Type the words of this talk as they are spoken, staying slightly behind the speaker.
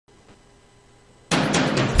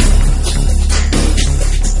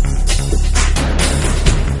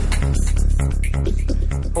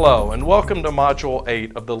Hello and welcome to Module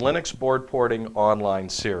 8 of the Linux Board Porting online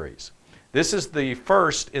series. This is the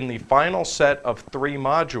first in the final set of 3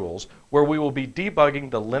 modules where we will be debugging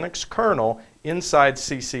the Linux kernel inside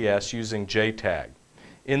CCS using JTAG.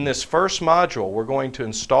 In this first module we're going to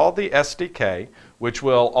install the SDK, which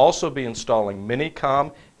will also be installing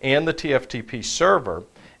Minicom and the tftp server,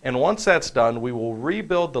 and once that's done we will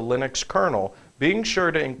rebuild the Linux kernel, being sure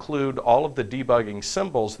to include all of the debugging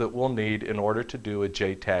symbols that we'll need in order to do a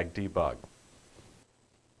JTAG debug.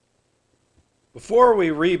 Before we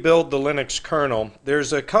rebuild the Linux kernel,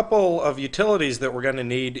 there's a couple of utilities that we're going to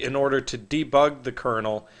need in order to debug the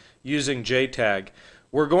kernel using JTAG.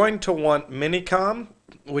 We're going to want Minicom,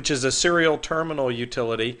 which is a serial terminal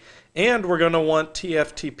utility, and we're going to want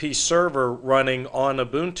tftp server running on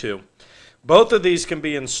Ubuntu. Both of these can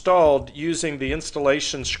be installed using the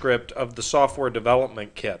installation script of the Software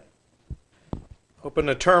Development Kit. Open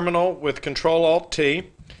a terminal with Ctrl-Alt-T,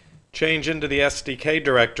 change into the SDK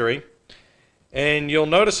directory, and you'll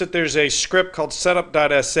notice that there's a script called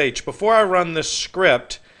setup.sh. Before I run this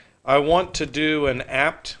script, I want to do an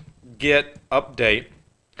apt-get update.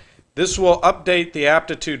 This will update the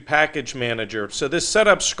Aptitude Package Manager. So this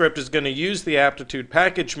setup script is going to use the Aptitude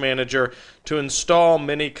Package Manager to install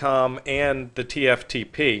Minicom and the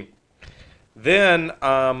TFTP. Then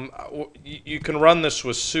you can run this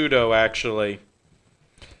with sudo actually,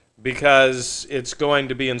 because it's going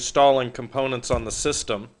to be installing components on the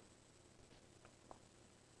system.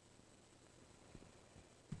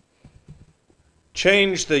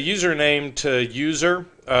 Change the username to user.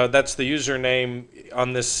 That's the username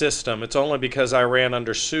on this system. It's only because I ran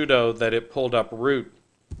under sudo that it pulled up root.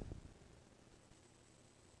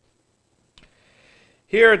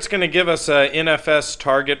 Here it's going to give us a NFS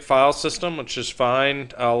target file system, which is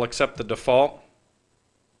fine. I'll accept the default.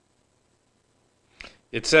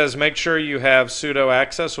 It says make sure you have sudo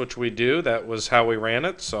access, which we do. That was how we ran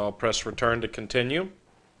it, so I'll press return to continue.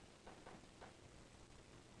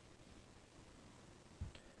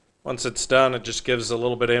 Once it's done, it just gives a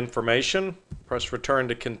little bit of information. Press return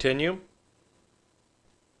to continue.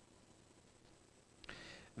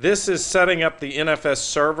 This is setting up the NFS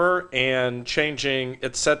server and changing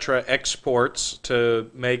etc. exports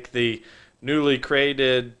to make the newly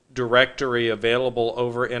created directory available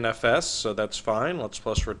over NFS, so that's fine. Let's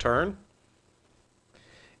press return.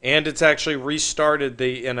 And it's actually restarted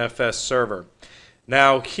the NFS server.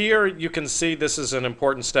 Now here you can see this is an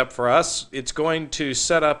important step for us. It's going to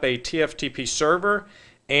set up a TFTP server,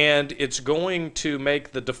 and it's going to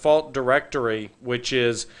make the default directory, which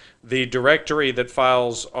is the directory that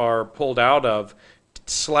files are pulled out of,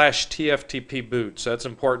 /tftp boot. So that's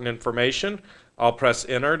important information. I'll press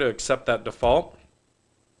enter to accept that default.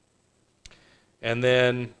 And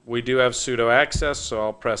then we do have sudo access, so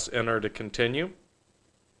I'll press enter to continue.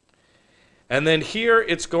 And then here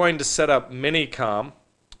it's going to set up Minicom.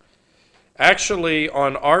 Actually,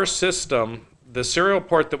 on our system, the serial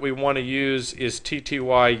port that we want to use is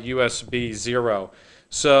TTY USB 0.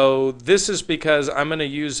 So this is because I'm going to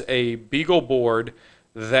use a Beagle board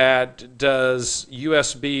that does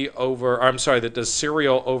that does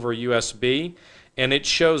serial over USB, and it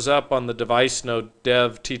shows up on the device node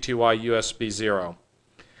dev TTY USB 0.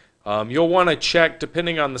 You'll want to check,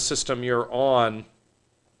 depending on the system you're on,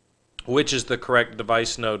 which is the correct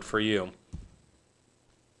device node for you.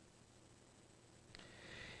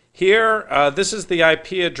 Here, this is the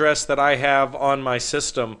IP address that I have on my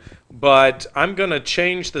system, but I'm going to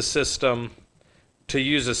change the system to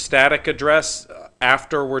use a static address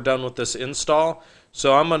after we're done with this install.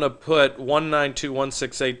 So I'm going to put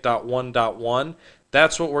 192.168.1.1.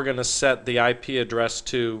 That's what we're going to set the IP address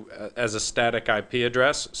to as a static IP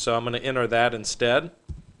address. So I'm going to enter that instead.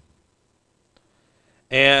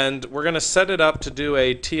 And we're going to set it up to do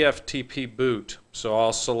a TFTP boot. So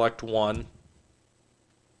I'll select 1.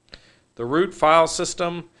 The root file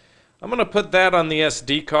system, I'm going to put that on the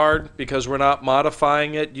SD card because we're not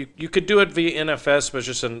modifying it. You could do it via NFS, but it's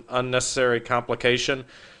just an unnecessary complication.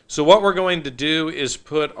 So what we're going to do is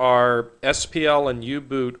put our SPL and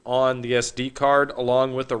U-boot on the SD card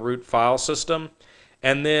along with the root file system.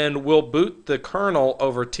 And then we'll boot the kernel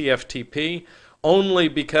over TFTP, only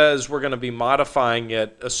because we're going to be modifying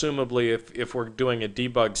it, assumably if we're doing a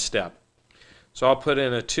debug step. So I'll put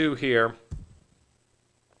in a 2 here.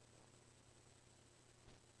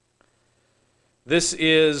 This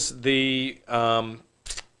is the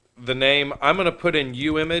name. I'm going to put in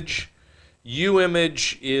uimage.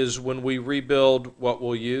 Uimage is when we rebuild what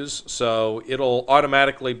we'll use, so it'll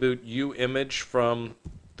automatically boot uimage from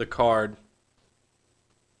the card.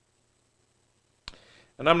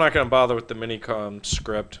 And I'm not going to bother with the Minicom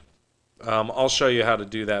script. I'll show you how to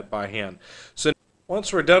do that by hand. So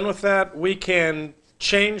once we're done with that, we can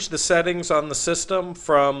change the settings on the system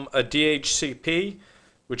from a DHCP,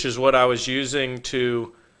 which is what I was using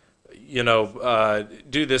to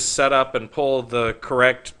do this setup and pull the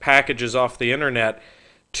correct packages off the internet,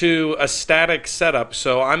 to a static setup.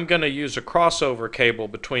 So I'm going to use a crossover cable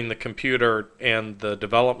between the computer and the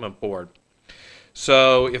development board.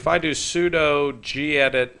 So if I do sudo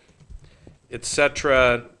gedit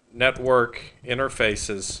etc network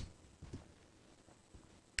interfaces,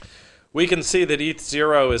 we can see that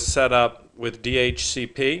ETH0 is set up with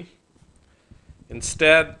DHCP.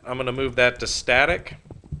 Instead, I'm going to move that to static,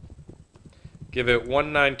 give it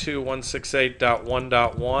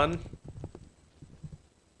 192.168.1.1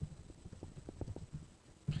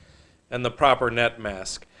 and the proper net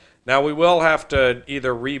mask. Now we will have to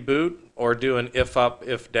either reboot or do an if up,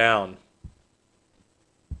 if down.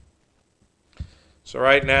 So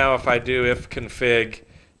right now, if I do if config,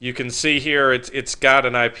 you can see here it's got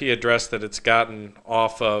an IP address that it's gotten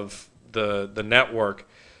off of the network,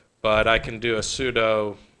 but I can do a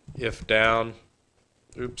sudo if down,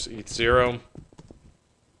 oops, ETH0.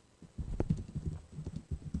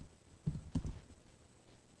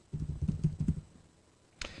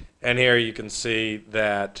 And here you can see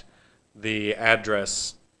that the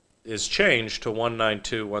address is changed to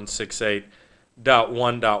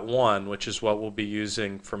 192.168.1.1, which is what we'll be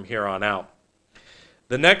using from here on out.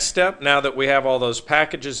 The next step, now that we have all those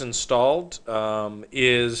packages installed,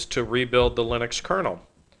 is to rebuild the Linux kernel.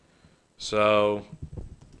 So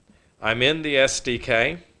I'm in the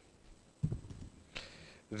SDK.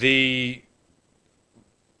 There's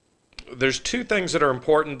two things that are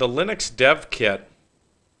important. The Linux Dev Kit,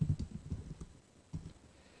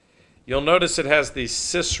 you'll notice it has these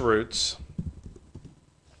sysroots,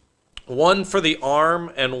 one for the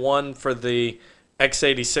ARM and one for the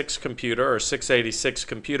x86 computer or 686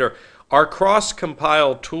 computer. Our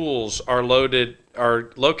cross-compile tools are located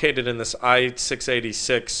in this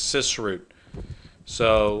i686 sysroot.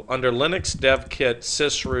 So under Linux Dev Kit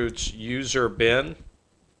sysroots user bin,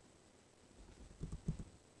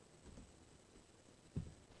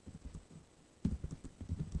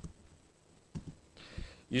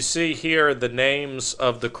 you see here the names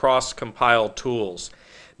of the cross-compile tools.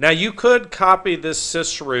 Now you could copy this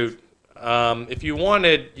sysroot. If you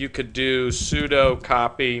wanted, you could do sudo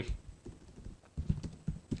copy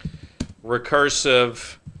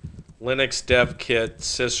recursive Linux Dev Kit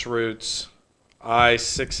sysroots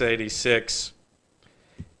i686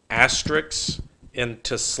 asterisk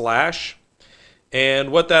into slash.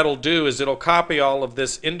 And what that'll do is it'll copy all of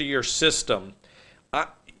this into your system.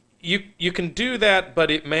 You can do that,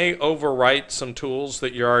 but it may overwrite some tools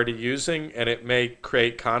that you're already using, and it may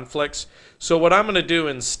create conflicts. So what I'm going to do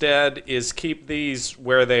instead is keep these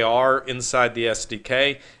where they are inside the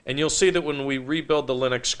SDK, and you'll see that when we rebuild the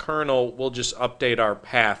Linux kernel, we'll just update our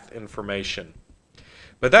path information.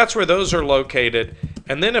 But that's where those are located.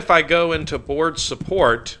 And then if I go into board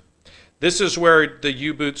support, this is where the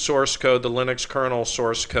U-boot source code, the Linux kernel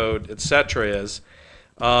source code, etc. is.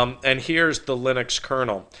 And here's the Linux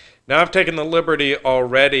kernel. Now I've taken the liberty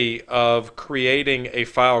already of creating a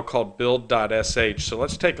file called build.sh. So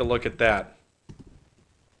let's take a look at that.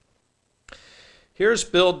 Here's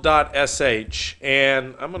build.sh,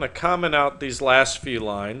 and I'm going to comment out these last few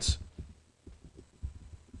lines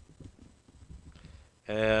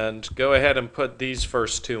and go ahead and put these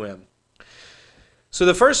first two in. So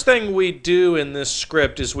the first thing we do in this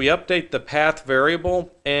script is we update the path variable,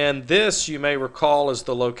 and this, you may recall, is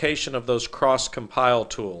the location of those cross-compile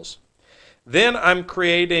tools. Then I'm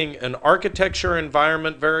creating an architecture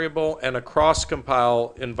environment variable and a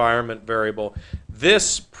cross-compile environment variable.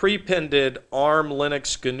 This prepended ARM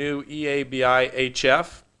Linux GNU EABI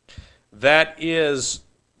HF, that is,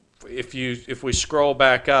 if we scroll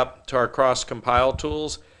back up to our cross-compile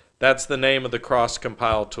tools, that's the name of the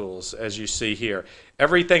cross-compile tools, as you see here.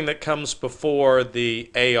 Everything that comes before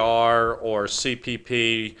the AR or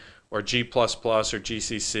CPP or G++ or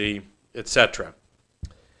GCC, etc.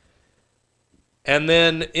 And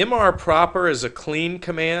then mr proper is a clean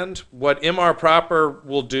command. What mr proper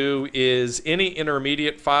will do is any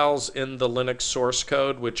intermediate files in the Linux source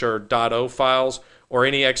code, which are .o files, or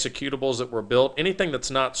any executables that were built, anything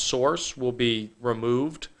that's not source will be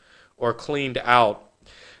removed or cleaned out.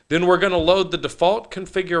 Then we're going to load the default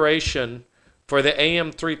configuration for the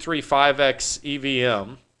AM335X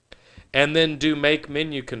EVM and then do make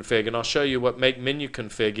menu config. And I'll show you what make menu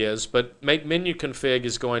config is. But make menu config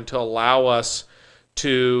is going to allow us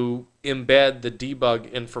to embed the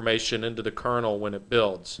debug information into the kernel when it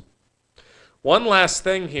builds. One last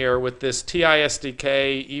thing here with this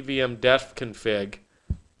TI-SDK EVM def config.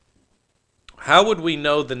 How would we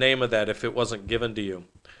know the name of that if it wasn't given to you?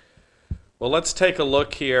 Well, let's take a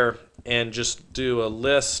look here and just do a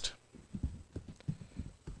list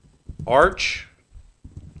arch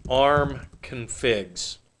arm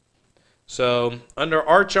configs. So under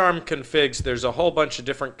arch arm configs, there's a whole bunch of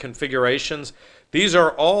different configurations. These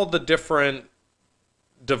are all the different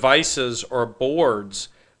devices or boards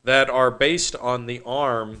that are based on the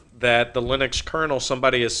ARM that the Linux kernel,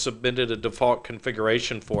 somebody has submitted a default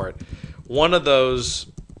configuration for it. One of those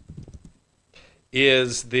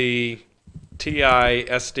is the TI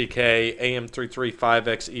SDK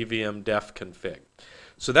AM335X EVM def config.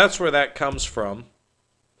 So that's where that comes from.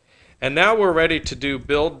 And now we're ready to do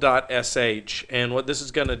build.sh, and what this is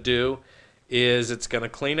going to do is it's going to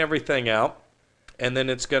clean everything out, and then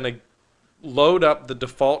it's going to load up the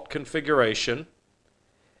default configuration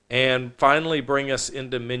and finally bring us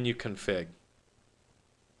into menu config.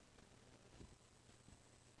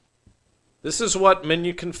 This is what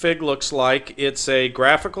menu config looks like. It's a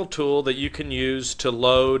graphical tool that you can use to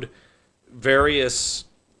load various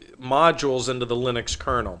modules into the Linux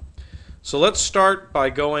kernel. So let's start by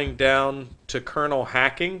going down to kernel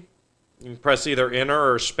hacking. You can press either enter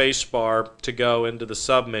or spacebar to go into the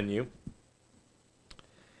submenu.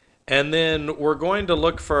 And then we're going to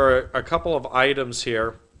look for a couple of items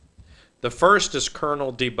here. The first is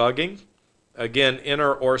kernel debugging. Again,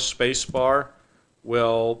 enter or spacebar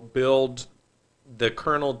will build the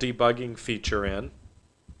kernel debugging feature in.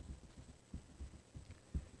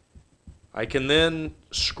 I can then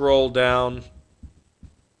scroll down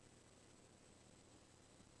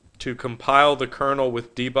to compile the kernel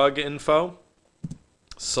with debug info.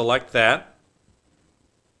 Select that.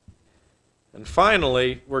 And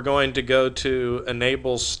finally, we're going to go to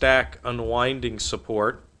enable stack unwinding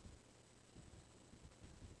support,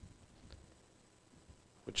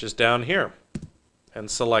 which is down here, and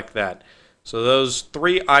select that. So those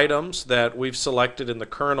three items that we've selected in the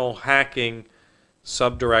kernel hacking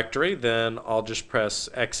subdirectory, then I'll just press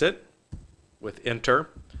exit with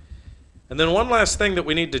enter. And then one last thing that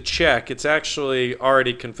we need to check, it's actually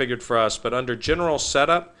already configured for us, but under general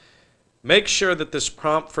setup, make sure that this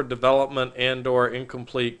prompt for development and or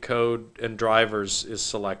incomplete code and drivers is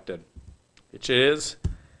selected, which it is.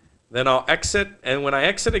 Then I'll exit, and when I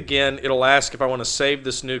exit again, it'll ask if I want to save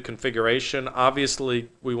this new configuration. Obviously,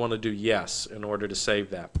 we want to do yes in order to save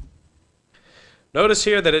that. Notice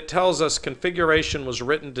here that it tells us configuration was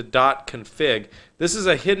written to .config. This is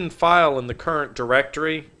a hidden file in the current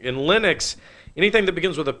directory. In Linux, anything that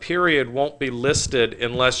begins with a period won't be listed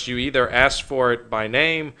unless you either ask for it by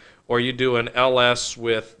name or you do an ls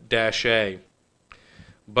with -a.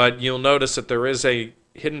 But you'll notice that there is a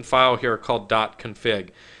hidden file here called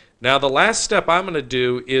 .config. Now the last step I'm going to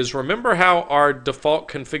do is remember how our default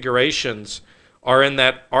configurations are in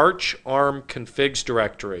that arch arm configs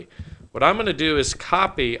directory. What I'm going to do is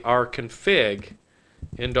copy our config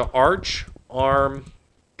into arch arm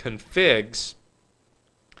configs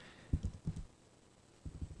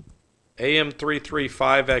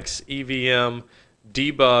AM335X EVM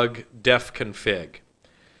debug def config.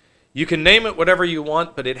 You can name it whatever you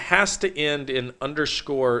want, but it has to end in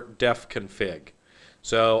 _def config.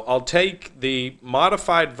 So I'll take the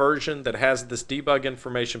modified version that has this debug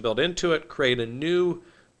information built into it, create a new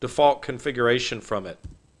default configuration from it.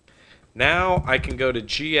 Now I can go to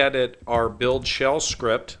gedit our build shell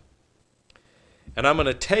script, and I'm going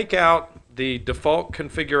to take out the default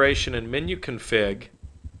configuration in menu config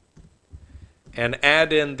and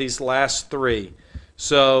add in these last three.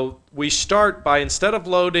 So we start by, instead of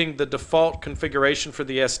loading the default configuration for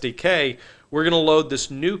the SDK, we're going to load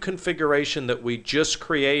this new configuration that we just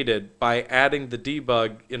created by adding the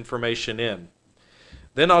debug information in.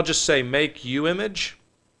 Then I'll just say make uimage,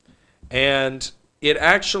 and it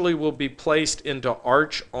actually will be placed into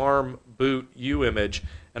arch arm boot uimage,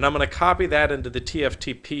 and I'm going to copy that into the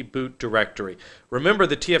tftp boot directory. Remember,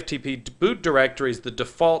 the tftp boot directory is the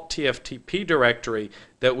default tftp directory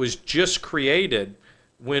that was just created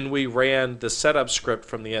when we ran the setup script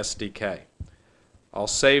from the SDK. I'll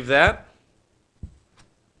save that.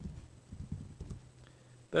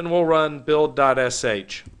 Then we'll run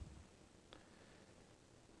build.sh.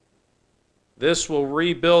 This will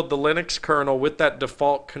rebuild the Linux kernel with that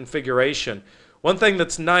default configuration. One thing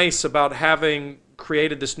that's nice about having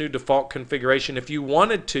created this new default configuration, if you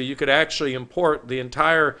wanted to, you could actually import the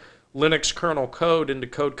entire Linux kernel code into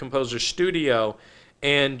Code Composer Studio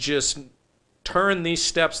and just turn these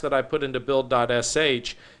steps that I put into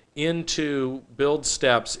build.sh into build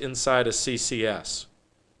steps inside of CCS.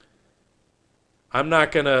 I'm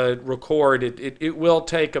not going to record. It will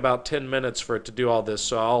take about 10 minutes for it to do all this,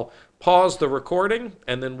 so I'll pause the recording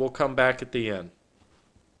and then we'll come back at the end.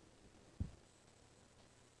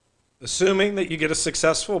 Assuming that you get a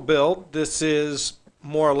successful build, this is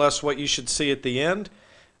more or less what you should see at the end.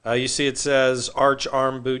 You see it says Arch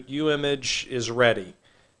ARM boot uimage is ready,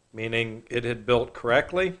 meaning it had built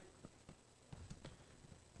correctly.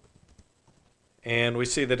 And we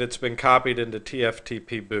see that it's been copied into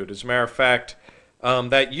tftp boot. As a matter of fact,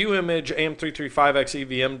 that uimage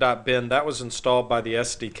am335x-evm.bin, that was installed by the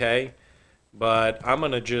SDK, but I'm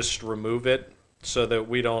going to just remove it so that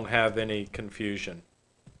we don't have any confusion.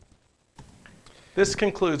 This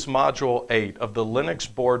concludes Module 8 of the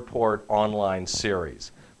Linux Board Port online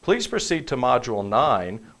series. Please proceed to Module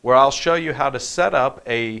 9, where I'll show you how to set up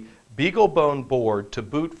a BeagleBone board to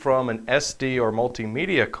boot from an SD or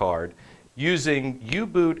multimedia card using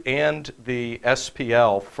U-boot and the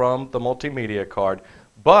SPL from the multimedia card,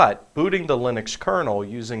 but booting the Linux kernel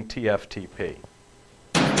using tftp.